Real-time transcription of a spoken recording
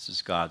This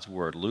is God's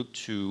word. Luke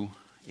 2,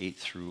 8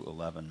 through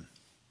 11.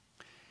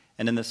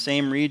 And in the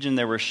same region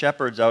there were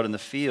shepherds out in the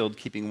field,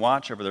 keeping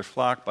watch over their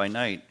flock by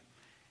night.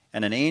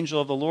 And an angel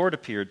of the Lord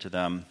appeared to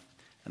them,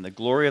 and the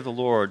glory of the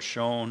Lord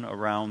shone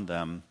around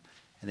them,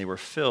 and they were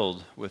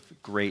filled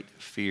with great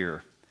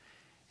fear.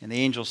 And the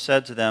angel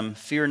said to them,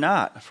 "Fear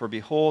not, for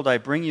behold, I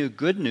bring you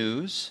good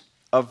news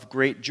of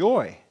great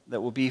joy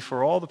that will be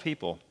for all the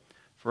people.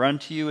 For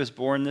unto you is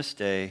born this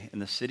day in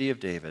the city of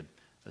David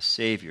a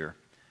Savior,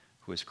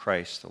 who is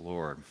Christ the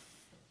Lord."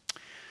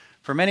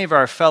 For many of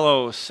our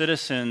fellow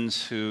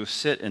citizens who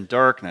sit in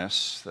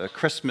darkness, the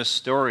Christmas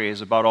story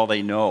is about all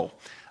they know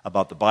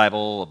about the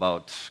Bible,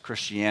 about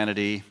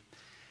Christianity.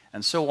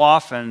 And so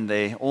often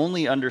they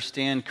only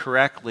understand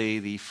correctly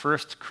the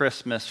first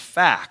Christmas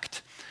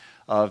fact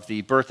of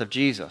the birth of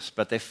Jesus,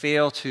 but they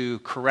fail to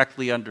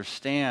correctly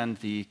understand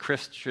the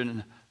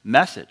Christian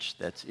message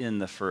that's in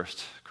the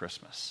first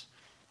Christmas.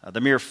 The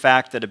mere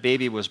fact that a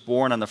baby was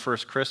born on the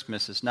first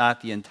Christmas is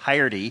not the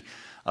entirety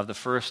of the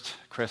first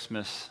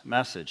Christmas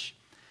message.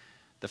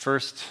 The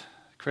first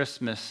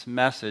Christmas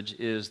message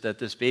is that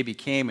this baby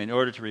came in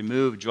order to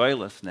remove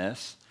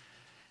joylessness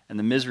and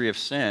the misery of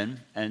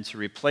sin and to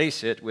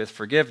replace it with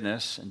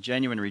forgiveness and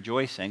genuine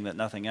rejoicing that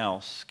nothing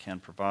else can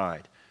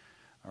provide.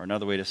 Or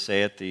another way to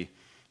say it, the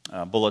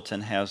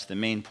bulletin has the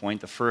main point: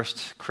 the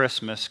first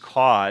Christmas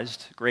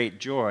caused great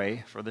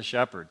joy for the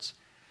shepherds.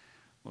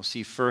 We'll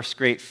see first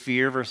great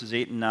fear, verses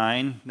 8 and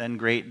 9, then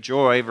great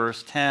joy,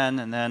 verse 10,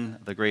 and then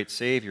the great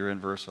Savior in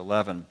verse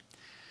 11.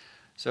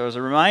 So as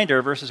a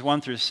reminder, verses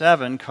 1 through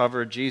 7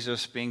 cover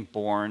Jesus being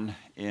born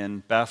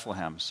in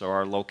Bethlehem. So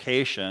our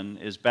location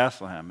is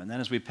Bethlehem. And then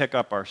as we pick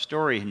up our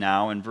story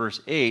now in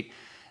verse 8,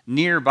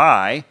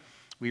 nearby,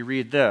 we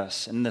read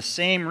this: in the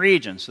same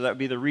region, so that would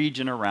be the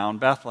region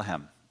around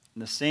Bethlehem. In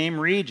the same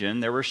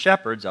region, there were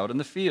shepherds out in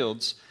the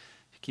fields,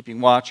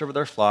 keeping watch over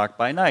their flock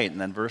by night.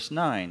 And then verse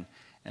 9,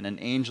 and an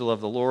angel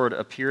of the Lord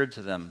appeared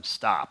to them.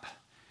 Stop.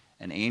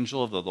 An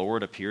angel of the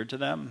Lord appeared to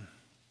them?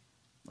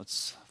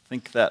 Let's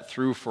think that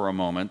through for a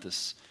moment.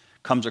 This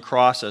comes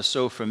across as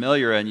so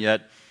familiar, and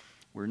yet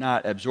we're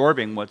not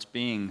absorbing what's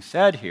being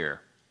said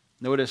here.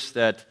 Notice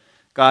that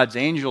God's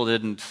angel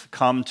didn't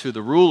come to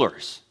the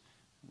rulers.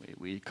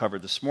 We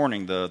covered this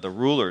morning the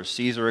rulers,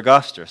 Caesar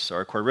Augustus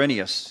or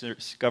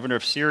Quirinius, governor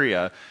of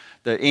Syria.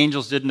 The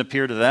angels didn't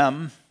appear to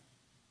them.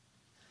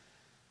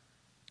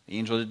 The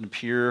angel didn't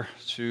appear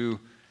to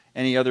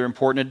any other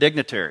important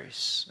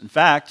dignitaries. In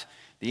fact,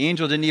 the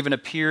angel didn't even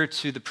appear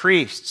to the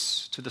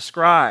priests, to the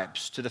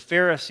scribes, to the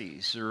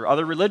Pharisees, or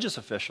other religious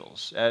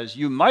officials, as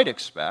you might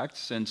expect,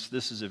 since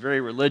this is a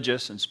very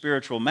religious and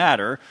spiritual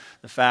matter,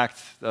 the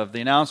fact of the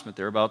announcement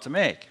they're about to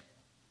make.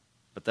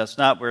 But that's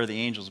not where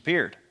the angels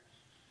appeared.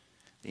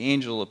 The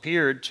angel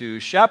appeared to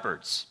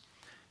shepherds,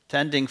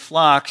 tending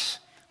flocks,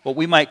 what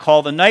we might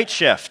call the night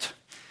shift,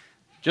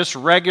 just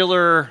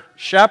regular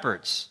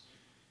shepherds.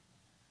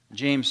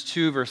 James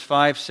 2 verse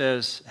 5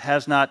 says,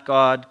 "Has not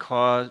God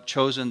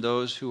chosen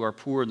those who are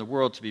poor in the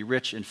world to be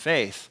rich in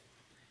faith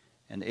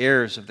and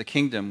heirs of the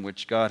kingdom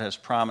which God has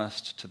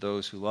promised to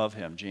those who love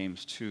him?"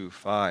 James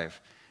 2:5.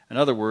 In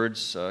other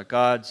words,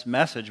 God's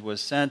message was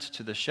sent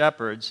to the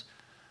shepherds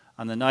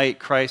on the night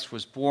Christ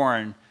was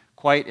born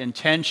quite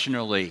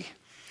intentionally,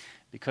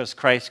 because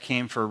Christ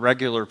came for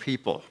regular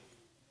people.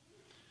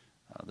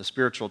 The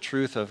spiritual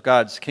truth of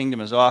God's kingdom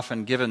is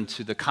often given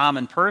to the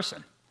common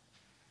person,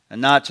 and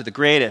not to the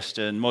greatest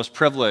and most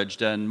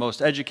privileged and most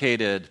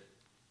educated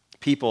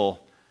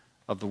people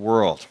of the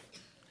world.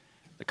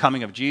 The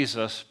coming of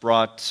Jesus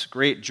brought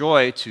great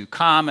joy to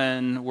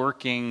common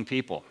working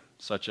people,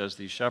 such as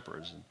these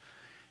shepherds.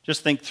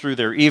 Just think through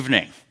their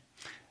evening.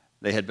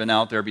 They had been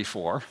out there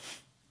before.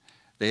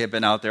 They had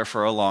been out there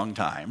for a long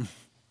time.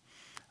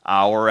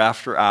 Hour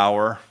after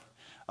hour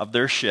of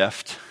their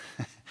shift,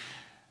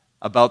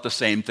 about the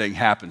same thing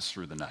happens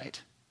through the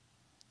night.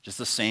 Just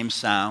the same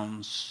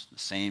sounds, the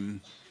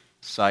same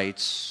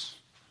sights,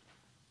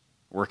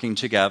 working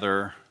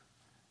together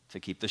to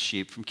keep the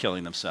sheep from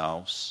killing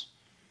themselves.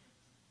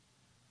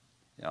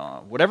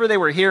 Whatever they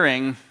were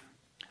hearing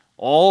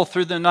all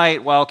through the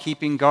night while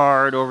keeping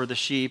guard over the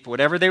sheep,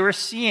 whatever they were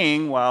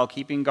seeing while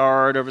keeping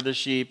guard over the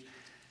sheep,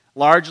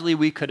 largely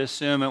we could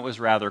assume it was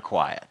rather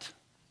quiet.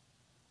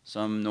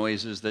 Some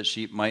noises that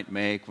sheep might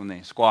make when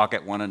they squawk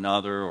at one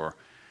another or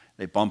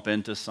they bump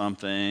into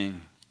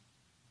something.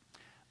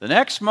 The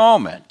next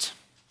moment,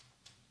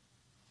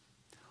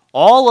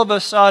 all of a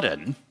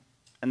sudden,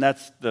 and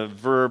that's the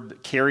verb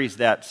that carries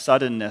that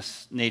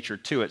suddenness nature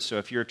to it. So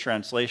if your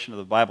translation of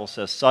the Bible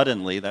says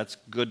suddenly, that's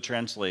good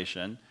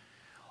translation.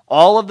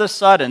 All of a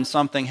sudden,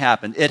 something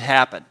happened. It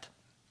happened.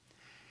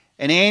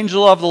 An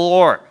angel of the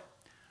Lord,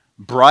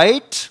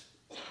 bright,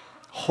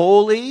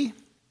 holy,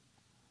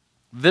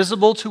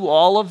 visible to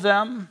all of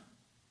them,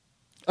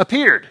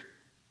 appeared.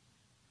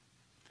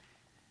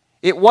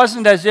 It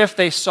wasn't as if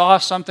they saw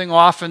something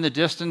off in the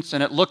distance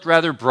and it looked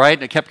rather bright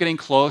and it kept getting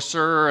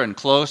closer and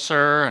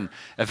closer, and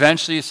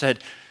eventually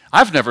said,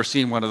 "I've never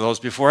seen one of those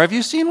before. Have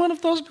you seen one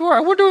of those before? I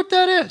wonder what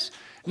that is."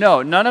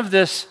 No, none of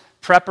this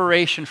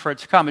preparation for it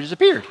to come. It just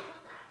appeared.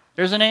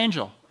 There's an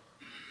angel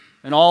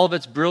in all of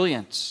its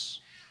brilliance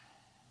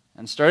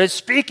and started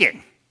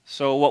speaking.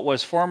 So what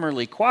was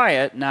formerly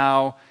quiet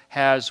now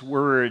has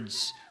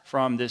words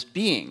from this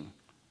being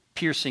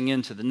piercing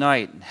into the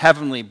night. And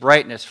heavenly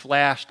brightness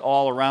flashed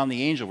all around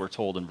the angel, we're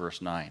told in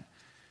verse 9.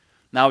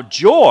 Now,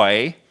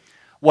 joy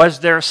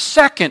was their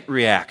second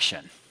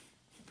reaction.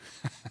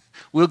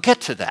 We'll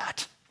get to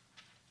that.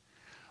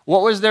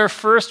 What was their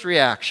first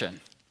reaction?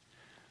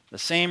 The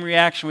same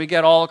reaction we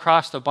get all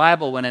across the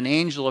Bible when an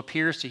angel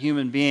appears to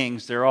human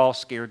beings. They're all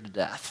scared to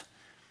death.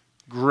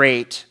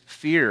 Great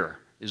fear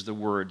is the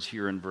words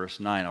here in verse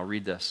 9. I'll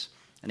read this.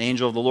 An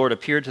angel of the Lord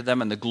appeared to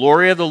them, and the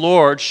glory of the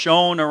Lord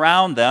shone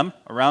around them,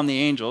 around the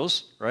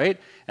angels, right?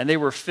 And they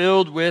were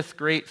filled with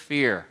great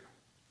fear.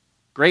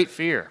 Great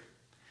fear.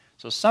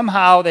 So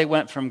somehow they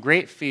went from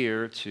great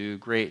fear to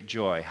great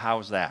joy.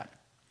 How's that?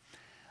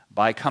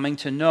 By coming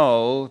to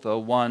know the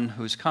one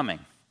who's coming.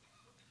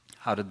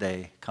 How did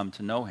they come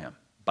to know him?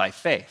 By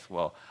faith.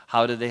 Well,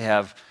 how did they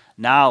have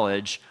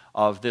knowledge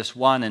of this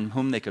one in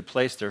whom they could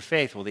place their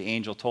faith? Well, the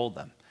angel told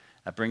them.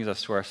 That brings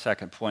us to our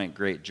second point,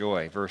 great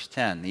joy. Verse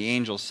 10, the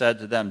angel said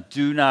to them,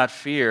 do not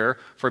fear,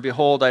 for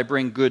behold, I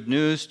bring good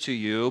news to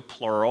you,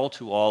 plural,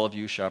 to all of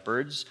you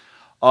shepherds,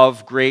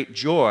 of great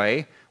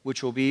joy,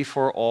 which will be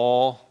for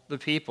all the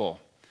people.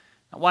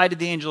 Now, why did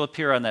the angel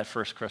appear on that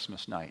first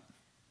Christmas night?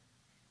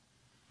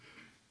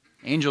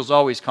 Angels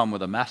always come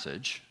with a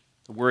message.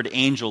 The word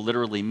angel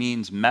literally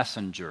means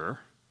messenger.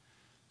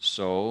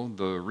 So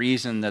the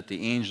reason that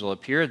the angel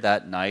appeared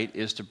that night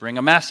is to bring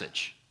a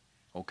message.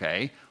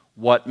 Okay,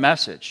 what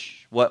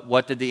message?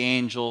 What did the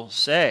angel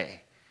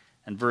say?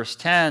 In verse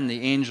 10,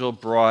 the angel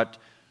brought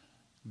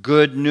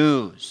good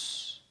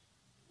news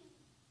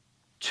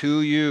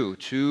to you,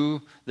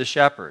 to the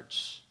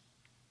shepherds,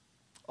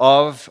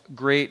 of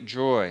great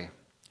joy.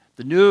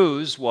 The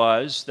news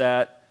was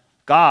that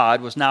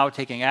God was now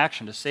taking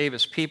action to save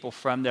his people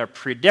from their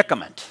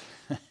predicament.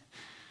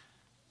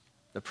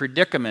 The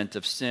predicament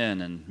of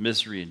sin and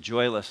misery and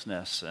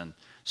joylessness and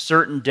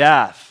certain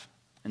death.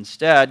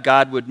 Instead,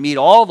 God would meet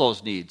all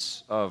those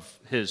needs of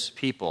his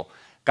people.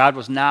 God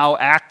was now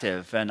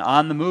active and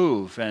on the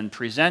move and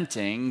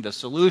presenting the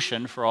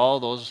solution for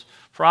all those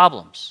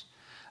problems.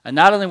 And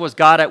not only was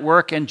God at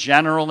work in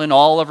general in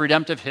all of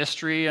redemptive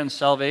history and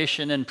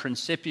salvation in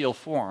principial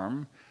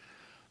form,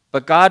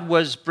 but God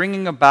was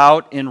bringing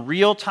about in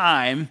real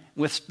time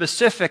with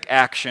specific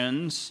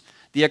actions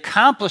the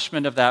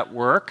accomplishment of that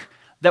work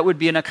that would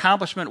be an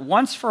accomplishment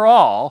once for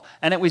all,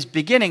 and it was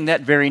beginning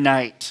that very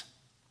night.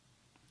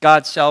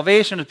 God's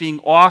salvation is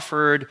being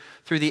offered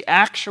through the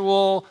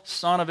actual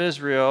Son of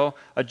Israel,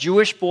 a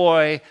Jewish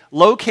boy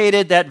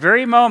located that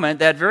very moment,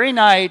 that very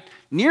night,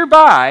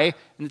 nearby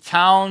in the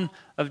town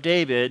of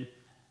David,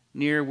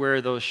 near where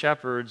those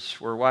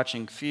shepherds were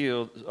watching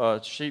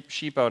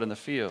sheep out in the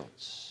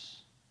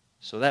fields.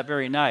 So that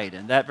very night,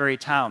 in that very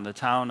town, the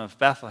town of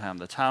Bethlehem,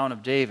 the town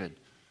of David,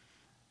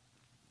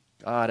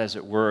 God, as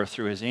it were,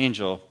 through his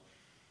angel,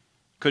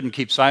 couldn't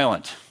keep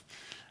silent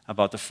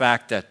about the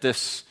fact that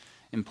this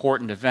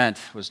important event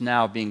was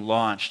now being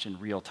launched in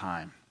real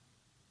time.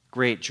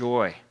 Great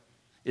joy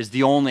is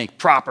the only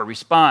proper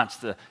response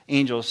the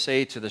angels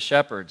say to the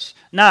shepherds.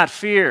 Not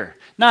fear,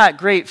 not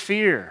great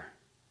fear.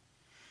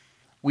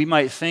 We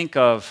might think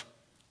of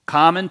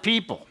common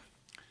people,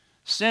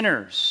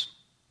 sinners,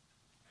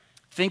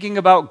 thinking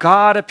about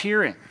God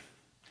appearing,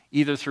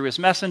 either through his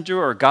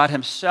messenger or God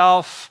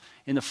himself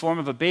in the form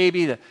of a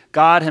baby, the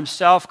God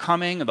himself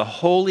coming, the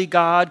holy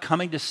God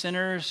coming to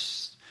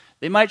sinners.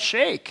 They might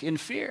shake in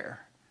fear.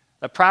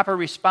 The proper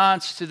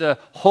response to the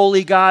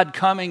holy God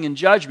coming in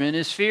judgment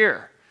is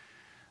fear.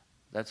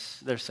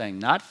 They're saying,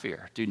 not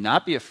fear. Do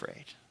not be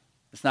afraid.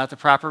 It's not the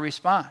proper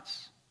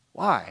response.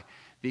 Why?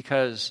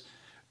 Because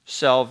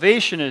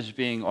salvation is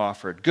being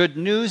offered. Good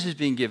news is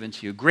being given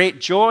to you. Great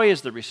joy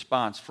is the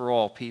response for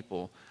all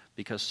people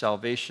because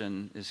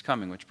salvation is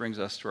coming, which brings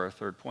us to our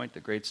third point, the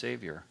great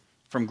Savior.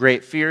 From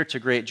great fear to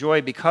great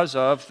joy because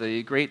of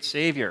the great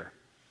Savior.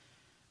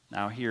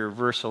 Now here,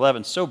 verse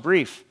 11, so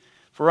brief.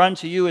 For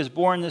unto you is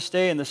born this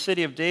day in the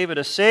city of David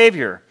a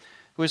Savior,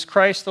 who is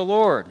Christ the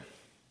Lord.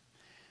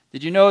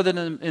 Did you know that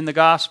in the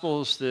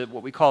Gospels,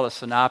 what we call the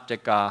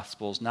Synoptic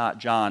Gospels, not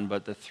John,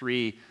 but the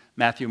three,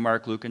 Matthew,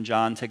 Mark, Luke, and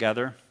John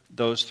together,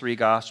 those three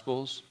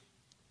Gospels?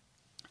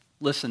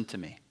 Listen to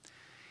me.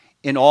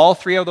 In all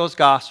three of those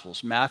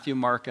Gospels, Matthew,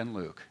 Mark, and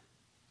Luke,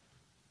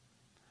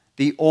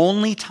 the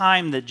only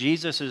time that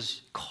Jesus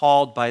is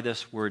called by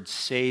this word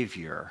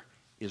Savior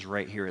is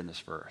right here in this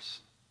verse.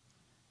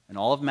 In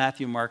all of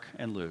Matthew, Mark,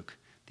 and Luke,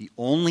 the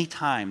only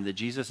time that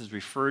Jesus is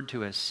referred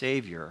to as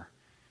Savior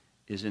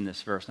is in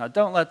this verse. Now,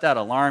 don't let that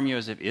alarm you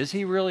as if, is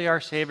he really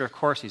our Savior? Of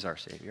course he's our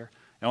Savior.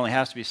 It only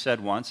has to be said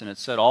once, and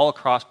it's said all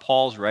across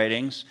Paul's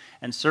writings,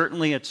 and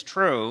certainly it's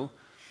true.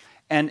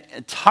 And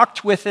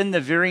tucked within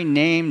the very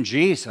name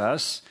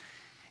Jesus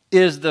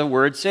is the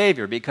word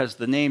Savior, because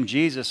the name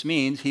Jesus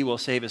means he will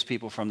save his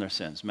people from their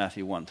sins,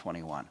 Matthew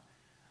 1:21.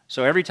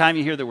 So every time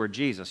you hear the word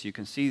Jesus, you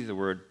can see the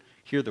word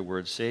hear the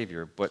word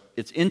Savior. But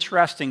it's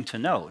interesting to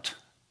note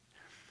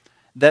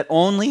that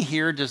only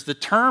here does the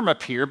term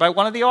appear by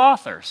one of the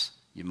authors.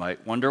 You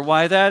might wonder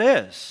why that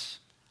is.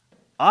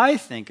 I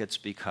think it's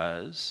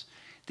because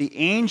the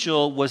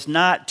angel was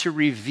not to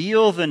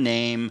reveal the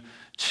name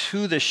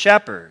to the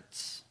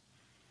shepherds.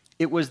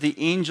 It was the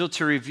angel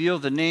to reveal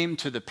the name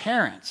to the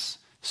parents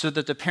so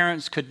that the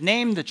parents could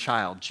name the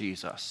child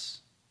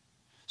Jesus.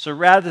 So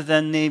rather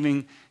than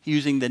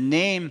using the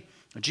name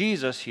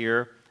Jesus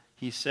here,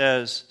 he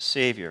says,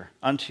 Savior.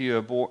 Unto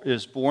you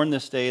is born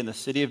this day in the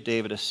city of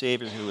David a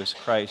Savior who is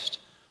Christ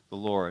the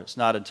Lord. It's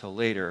not until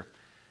later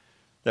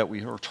that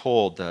we are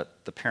told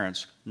that the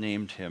parents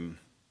named him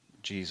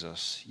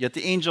Jesus. Yet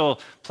the angel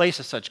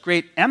places such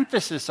great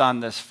emphasis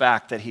on this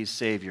fact that he's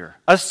Savior.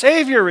 A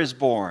Savior is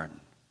born.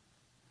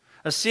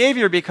 A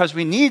Savior because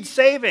we need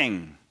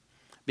saving,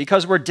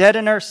 because we're dead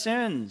in our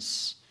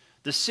sins.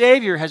 The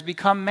Savior has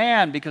become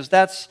man because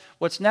that's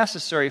what's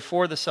necessary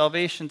for the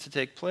salvation to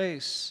take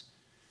place.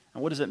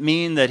 And what does it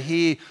mean that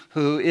he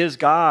who is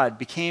God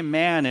became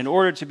man in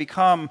order to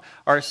become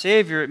our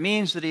Savior? It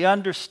means that he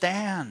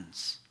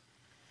understands.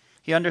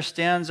 He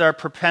understands our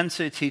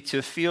propensity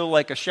to feel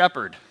like a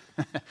shepherd,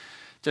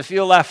 to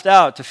feel left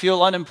out, to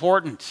feel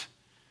unimportant.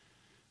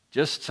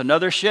 Just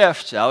another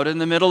shift out in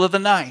the middle of the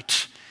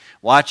night,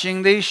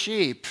 watching these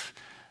sheep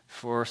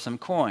for some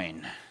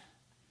coin.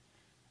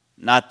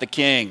 Not the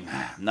king,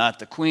 not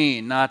the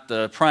queen, not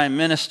the prime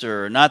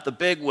minister, not the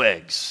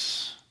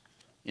bigwigs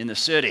in the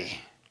city.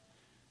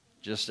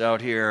 Just out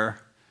here,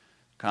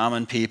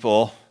 common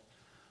people,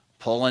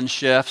 pulling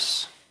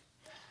shifts,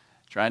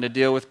 trying to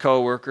deal with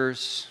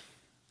coworkers.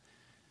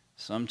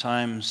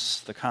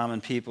 Sometimes the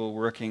common people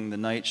working the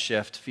night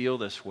shift feel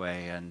this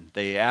way, and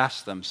they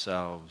ask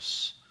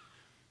themselves,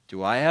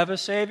 do I have a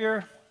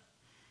Savior?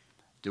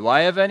 Do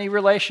I have any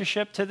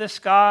relationship to this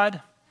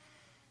God?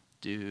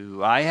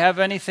 Do I have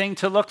anything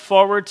to look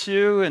forward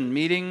to in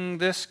meeting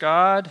this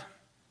God?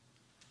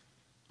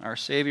 Our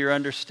Savior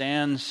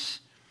understands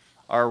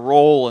our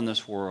role in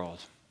this world.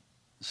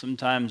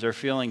 Sometimes they're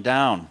feeling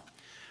down.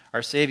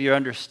 Our Savior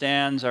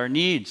understands our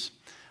needs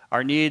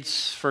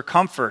for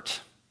comfort,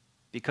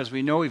 because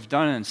we know we've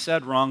done and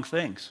said wrong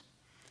things.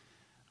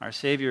 Our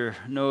Savior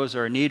knows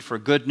our need for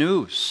good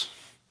news,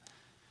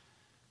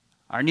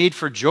 our need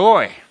for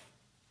joy,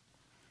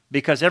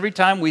 because every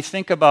time we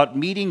think about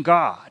meeting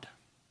God,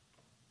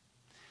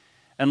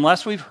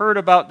 unless we've heard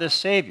about this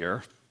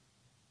Savior,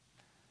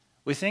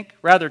 we think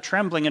rather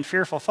trembling and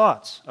fearful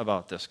thoughts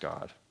about this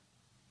God.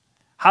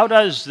 How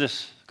does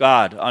this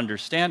God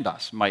understand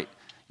us, might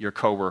your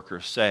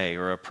coworkers say,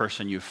 or a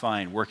person you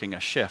find working a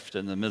shift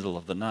in the middle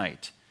of the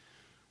night?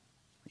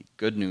 The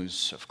good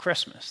news of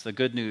Christmas, the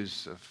good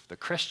news of the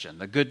Christian,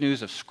 the good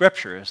news of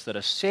Scripture is that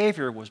a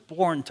Savior was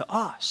born to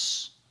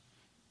us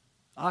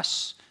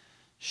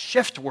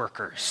shift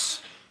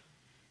workers,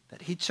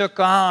 that he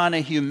took on a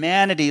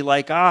humanity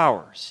like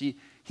ours.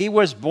 He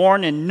was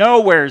born in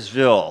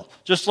Nowheresville,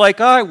 just like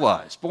I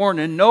was, born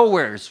in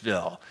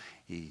Nowheresville.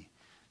 He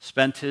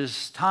spent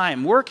his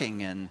time working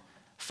in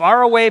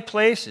faraway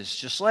places,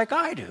 just like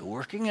I do,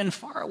 working in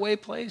faraway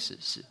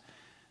places.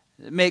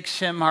 It makes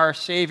him our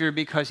Savior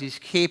because he's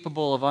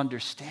capable of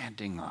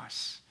understanding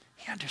us.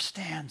 He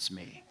understands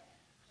me.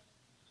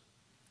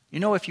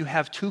 You know, if you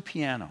have two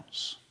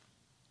pianos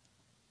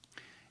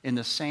in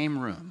the same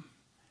room,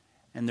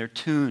 and they're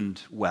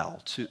tuned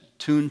well,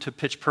 tuned to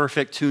pitch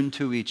perfect, tuned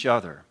to each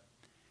other,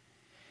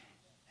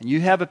 and you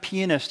have a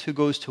pianist who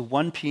goes to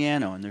one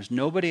piano, and there's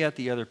nobody at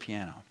the other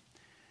piano,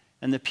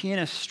 and the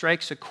pianist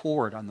strikes a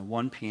chord on the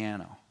one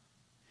piano.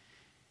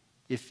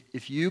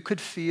 If you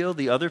could feel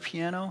the other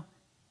piano,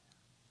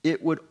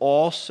 it would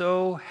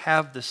also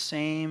have the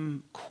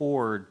same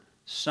chord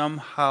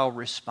somehow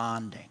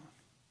responding,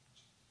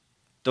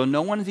 though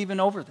no one's even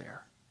over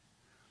there.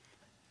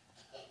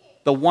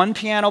 The one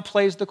piano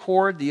plays the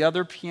chord, the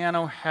other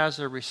piano has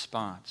a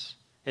response.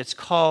 It's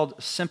called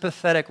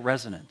sympathetic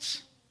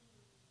resonance.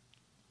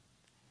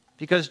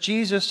 Because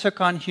Jesus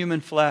took on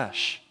human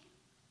flesh,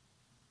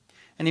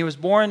 and he was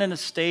born in a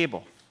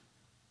stable.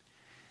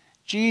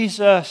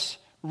 Jesus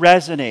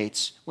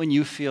resonates when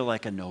you feel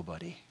like a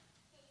nobody.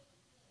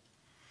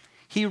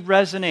 He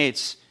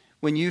resonates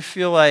when you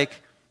feel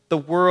like the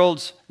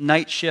world's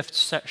night shift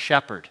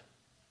shepherd.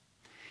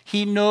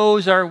 He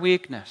knows our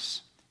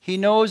weakness. He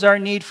knows our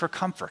need for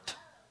comfort.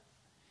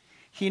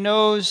 He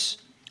knows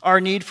our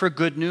need for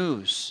good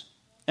news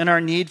and our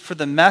need for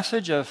the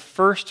message of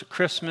first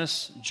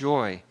Christmas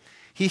joy.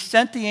 He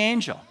sent the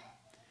angel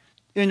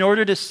in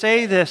order to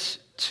say this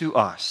to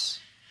us.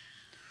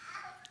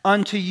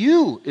 Unto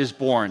you is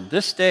born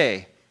this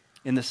day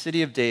in the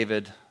city of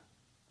David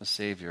a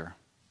Savior.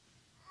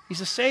 He's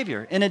a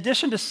Savior. In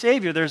addition to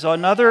Savior, there's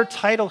another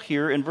title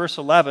here in verse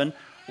 11,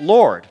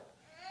 Lord.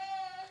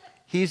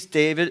 He's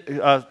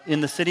David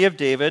in the city of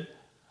David,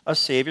 a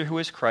Savior who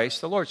is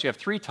Christ the Lord. So you have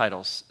three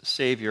titles,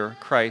 Savior,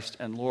 Christ,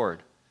 and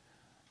Lord.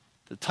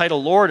 The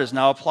title Lord is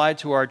now applied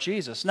to our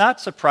Jesus. Not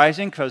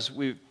surprising because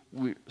we're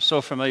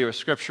so familiar with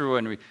Scripture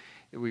when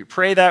We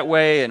pray that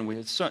way, and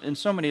in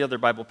so many other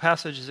Bible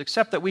passages,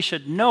 except that we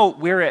should note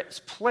where it's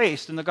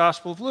placed in the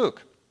Gospel of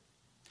Luke.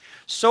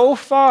 So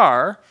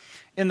far,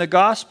 in the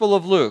Gospel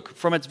of Luke,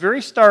 from its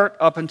very start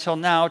up until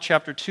now,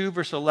 chapter 2,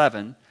 verse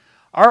 11,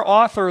 our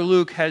author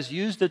Luke has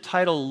used the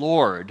title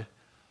Lord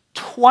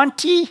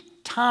 20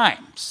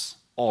 times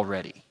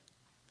already.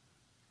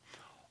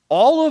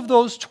 All of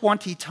those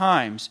 20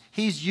 times,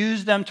 he's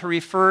used them to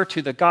refer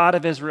to the God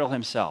of Israel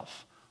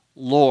himself,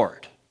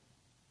 Lord.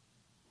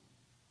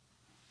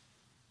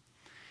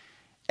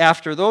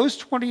 After those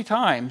 20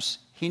 times,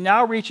 he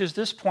now reaches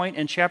this point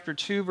in chapter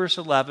 2, verse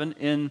 11,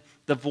 in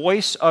the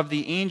voice of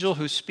the angel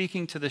who's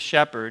speaking to the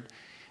shepherd,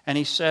 and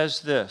he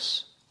says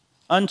this,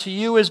 "Unto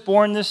you is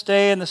born this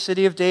day in the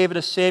city of David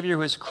a Savior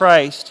who is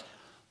Christ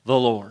the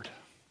Lord."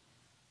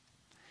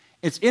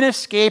 It's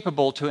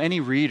inescapable to any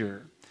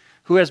reader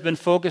who has been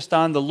focused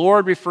on the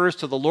Lord refers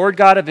to the Lord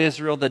God of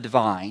Israel, the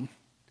divine,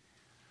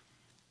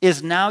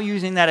 is now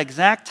using that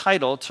exact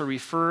title to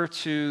refer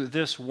to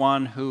this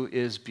one who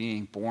is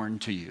being born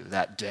to you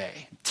that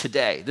day,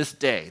 today,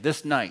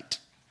 this night.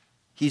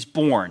 He's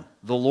born,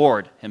 the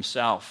Lord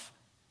himself.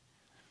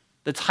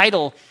 The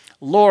title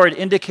Lord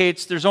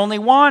indicates there's only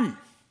one.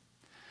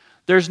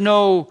 There's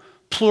no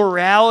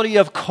plurality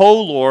of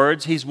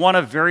co-lords. He's one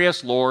of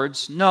various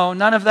lords. No,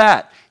 none of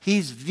that.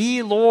 He's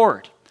the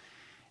Lord.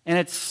 And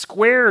it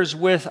squares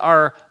with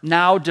our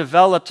now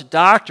developed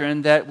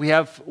doctrine that we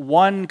have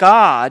one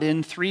God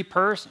in three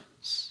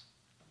persons.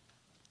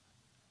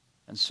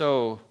 And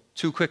so,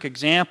 two quick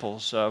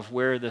examples of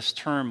where this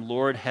term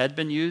Lord had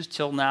been used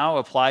till now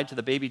applied to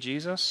the baby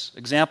Jesus.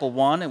 Example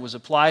 1, it was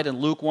applied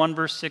in Luke 1,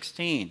 verse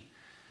 16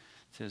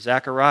 to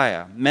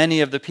Zechariah. Many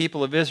of the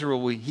people of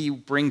Israel will he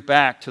bring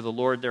back to the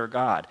Lord their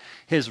God.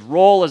 His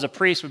role as a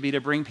priest would be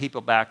to bring people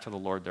back to the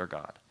Lord their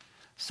God.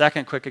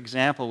 Second quick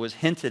example was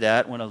hinted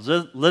at when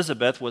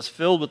Elizabeth was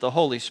filled with the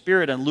Holy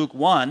Spirit in Luke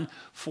 1,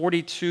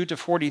 42 to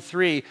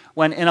 43,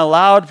 when in a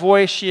loud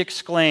voice she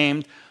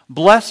exclaimed,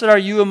 "Blessed are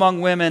you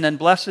among women, and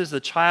blessed is the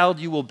child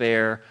you will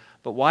bear.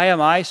 But why am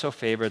I so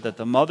favored that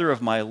the mother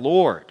of my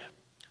Lord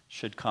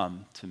should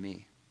come to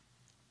me?"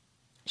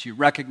 She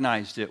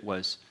recognized it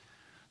was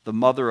the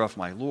mother of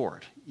my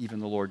Lord, even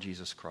the Lord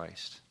Jesus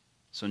Christ.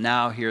 So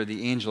now here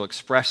the angel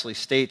expressly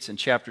states in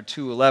chapter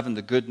 2:11,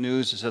 the good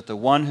news is that the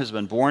one who's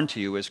been born to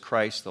you is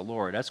Christ the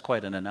Lord. That's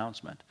quite an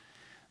announcement.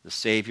 The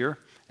Savior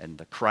and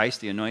the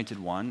Christ, the anointed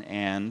one,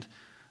 and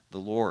the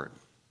Lord.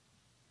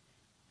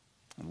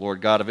 The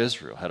Lord God of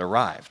Israel had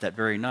arrived that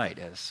very night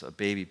as a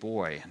baby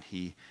boy, and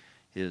he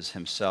is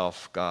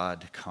himself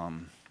God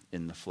come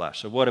in the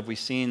flesh. So what have we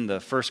seen? The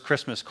first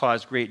Christmas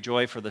caused great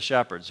joy for the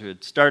shepherds who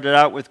had started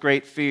out with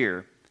great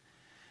fear,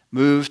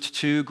 moved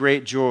to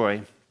great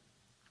joy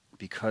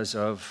because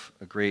of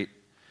a great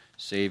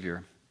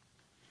Savior.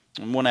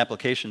 And one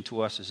application to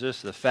us is this: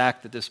 the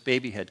fact that this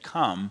baby had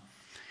come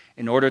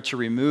in order to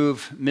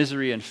remove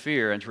misery and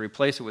fear and to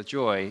replace it with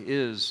joy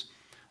is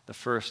the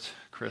first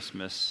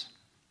Christmas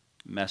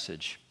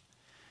message.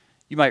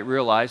 You might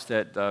realize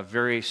that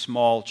very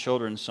small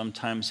children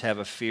sometimes have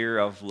a fear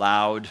of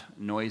loud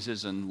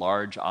noises and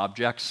large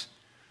objects.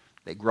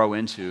 They grow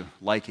into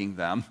liking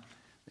them.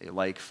 They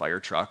like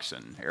fire trucks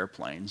and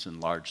airplanes and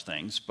large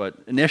things. But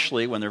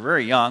initially, when they're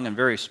very young and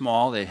very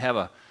small, they have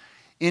an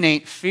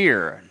innate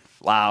fear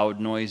of loud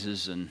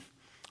noises and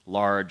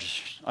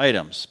large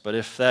items. But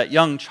if that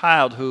young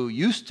child who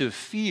used to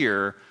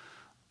fear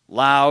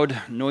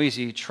loud,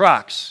 noisy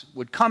trucks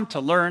would come to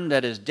learn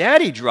that his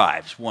daddy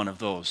drives one of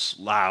those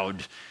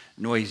loud,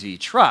 noisy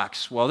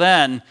trucks, well,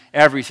 then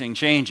everything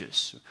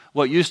changes.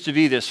 What used to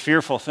be this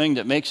fearful thing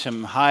that makes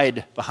him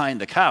hide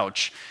behind the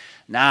couch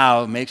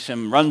now makes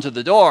him run to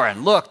the door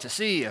and look to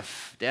see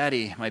if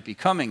Daddy might be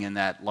coming in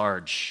that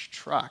large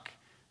truck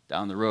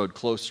down the road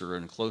closer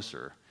and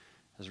closer.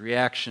 His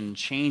reaction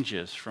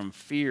changes from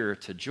fear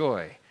to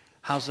joy.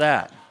 How's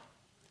that?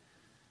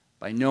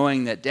 By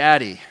knowing that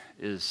Daddy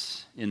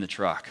is in the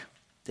truck.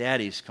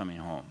 Daddy's coming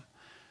home.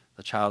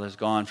 The child has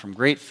gone from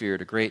great fear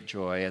to great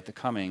joy at the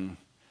coming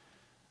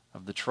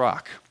of the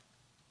truck.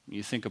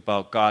 You think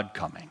about God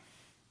coming.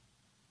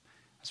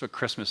 That's what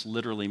Christmas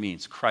literally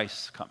means,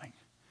 Christ's coming.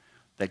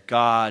 That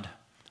God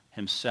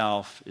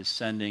himself is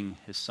sending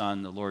his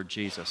son, the Lord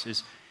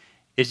Jesus.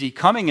 Is he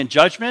coming in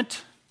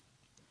judgment?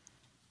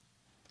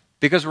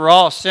 Because we're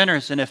all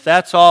sinners, and if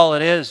that's all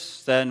it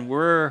is, then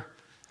we're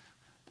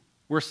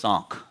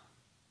sunk.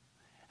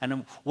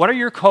 And what are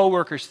your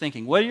coworkers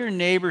thinking? What are your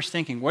neighbors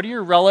thinking? What are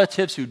your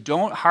relatives who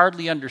don't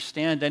hardly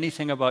understand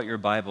anything about your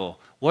Bible?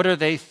 What are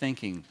they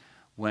thinking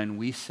when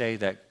we say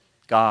that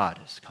God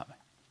is coming?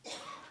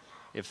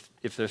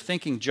 If they're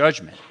thinking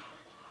judgment,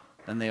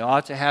 then they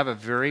ought to have a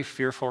very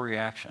fearful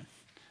reaction,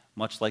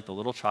 much like the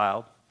little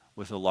child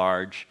with a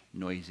large,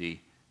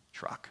 noisy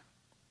truck.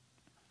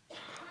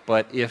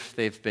 But if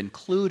they've been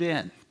clued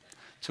in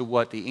to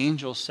what the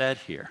angel said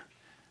here,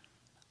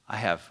 I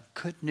have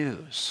good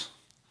news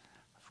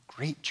of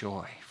great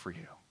joy for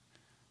you.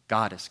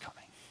 God is coming.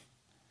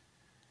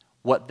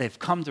 What they've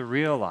come to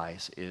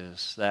realize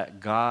is that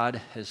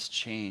God has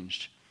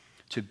changed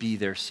to be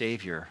their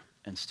Savior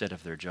instead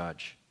of their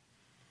judge.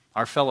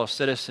 Our fellow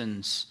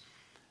citizens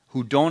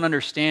who don't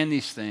understand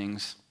these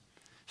things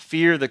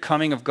fear the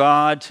coming of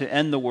God to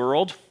end the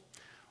world,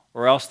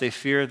 or else they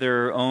fear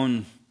their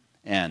own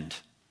end,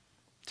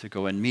 to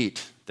go and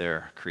meet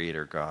their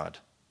Creator God,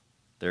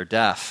 their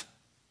death.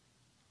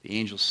 The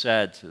angel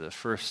said to the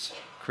first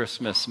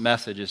Christmas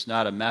message is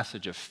not a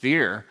message of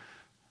fear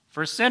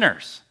for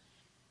sinners.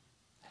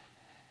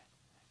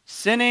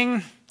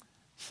 Sinning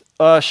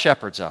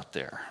shepherds out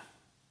there,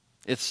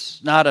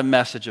 it's not a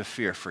message of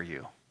fear for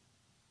you.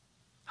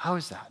 How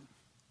is that?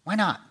 Why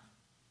not?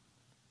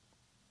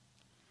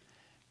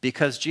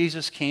 Because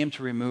Jesus came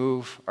to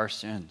remove our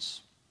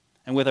sins.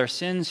 And with our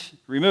sins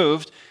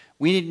removed,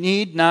 we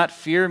need not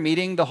fear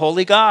meeting the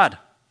holy God.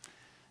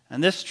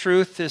 And this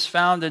truth is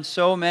found in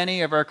so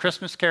many of our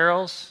Christmas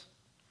carols,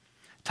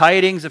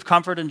 tidings of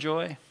comfort and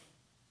joy.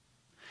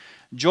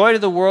 Joy to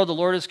the world, the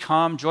Lord has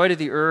come. Joy to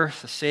the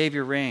earth, the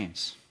Savior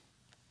reigns.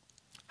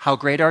 How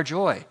great our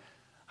joy.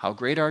 How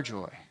great our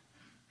joy.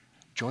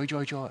 Joy,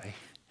 joy, joy.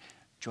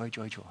 Joy,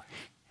 joy, joy.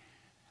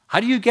 How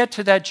do you get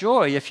to that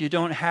joy if you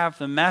don't have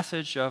the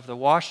message of the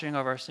washing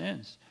of our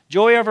sins?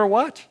 Joy over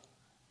what?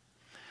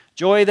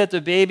 Joy that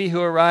the baby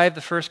who arrived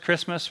the first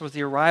Christmas was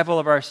the arrival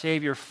of our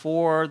Savior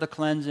for the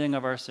cleansing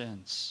of our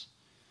sins.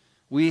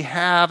 We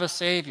have a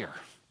Savior.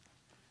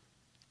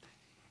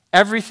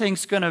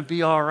 Everything's going to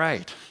be all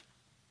right.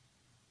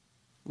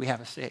 We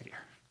have a Savior.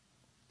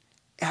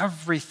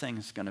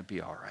 Everything's going to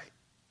be all right.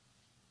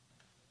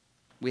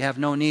 We have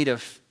no need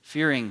of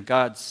fearing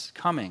God's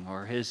coming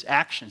or his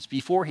actions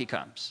before he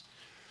comes.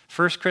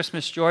 First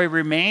Christmas joy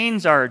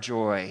remains our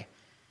joy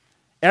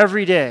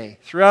every day,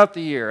 throughout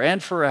the year,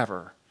 and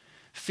forever.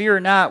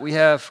 Fear not, we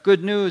have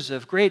good news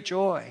of great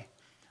joy.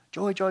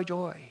 Joy, joy,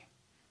 joy.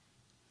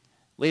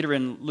 Later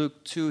in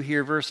Luke 2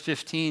 here, verse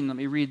 15, let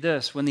me read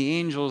this. When the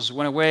angels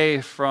went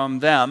away from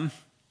them,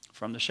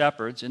 from the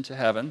shepherds into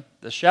heaven,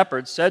 the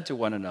shepherds said to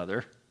one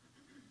another,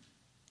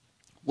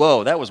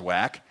 whoa, that was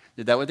whack.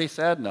 Is that what they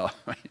said? No.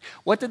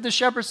 What did the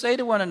shepherds say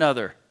to one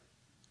another?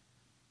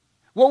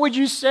 What would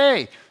you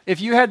say if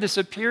you had this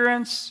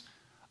appearance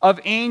of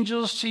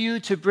angels to you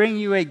to bring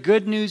you a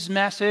good news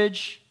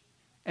message,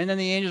 and then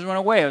the angels went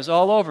away? It was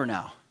all over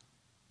now.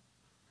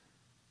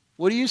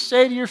 What do you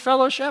say to your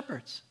fellow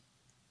shepherds?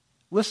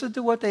 Listen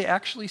to what they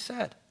actually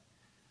said.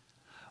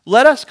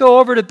 Let us go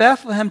over to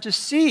Bethlehem to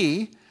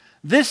see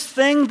this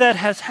thing that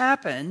has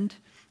happened,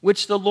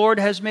 which the Lord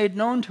has made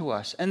known to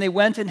us. And they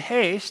went in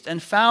haste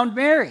and found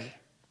Mary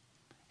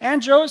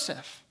and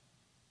Joseph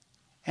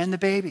and the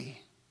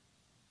baby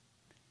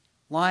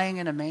lying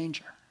in a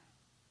manger.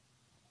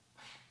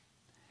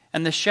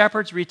 And the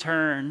shepherds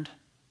returned,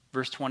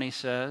 verse 20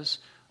 says,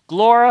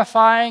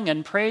 glorifying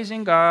and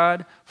praising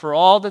God for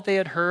all that they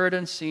had heard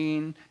and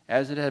seen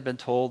as it had been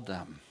told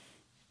them.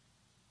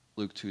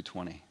 Luke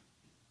 2:20.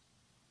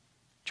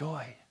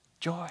 Joy,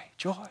 joy,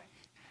 joy.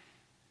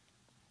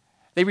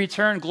 They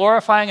returned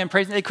glorifying and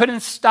praising. They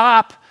couldn't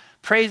stop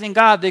praising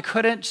God. They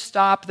couldn't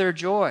stop their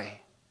joy.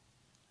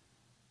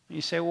 And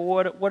you say, well,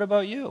 what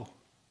about you?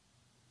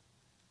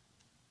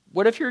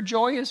 What if your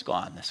joy is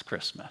gone this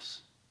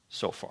Christmas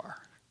so far?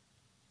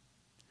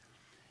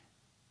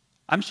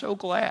 I'm so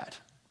glad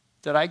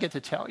that I get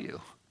to tell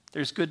you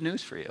there's good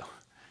news for you.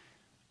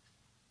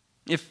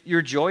 If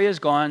your joy is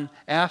gone,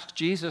 ask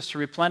Jesus to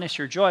replenish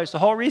your joy. It's the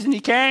whole reason he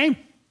came.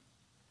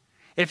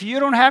 If you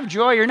don't have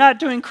joy, you're not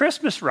doing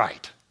Christmas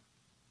right.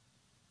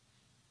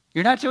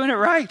 You're not doing it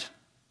right.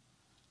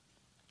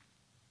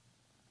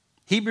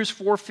 Hebrews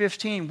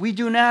 4:15, we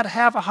do not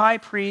have a high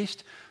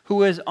priest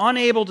who is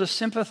unable to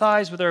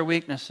sympathize with our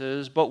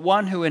weaknesses, but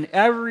one who in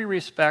every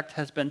respect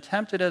has been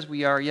tempted as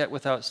we are, yet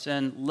without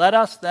sin. Let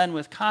us then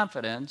with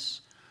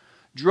confidence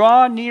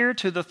draw near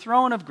to the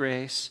throne of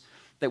grace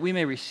that we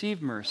may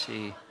receive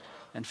mercy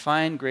and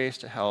find grace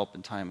to help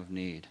in time of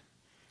need.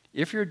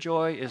 If your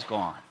joy is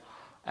gone,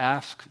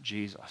 ask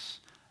Jesus.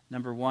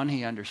 Number one,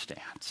 he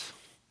understands.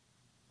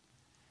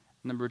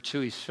 Number two,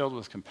 he's filled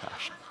with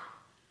compassion.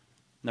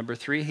 Number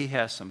three, he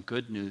has some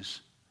good news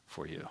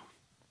for you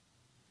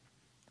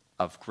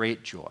of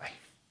great joy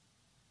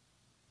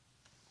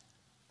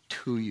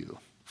to you,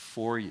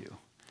 for you,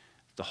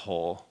 the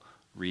whole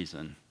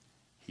reason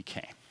he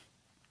came.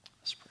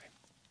 Let's pray.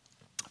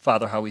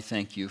 Father, how we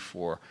thank you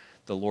for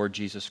the Lord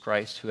Jesus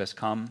Christ who has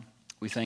come. We thank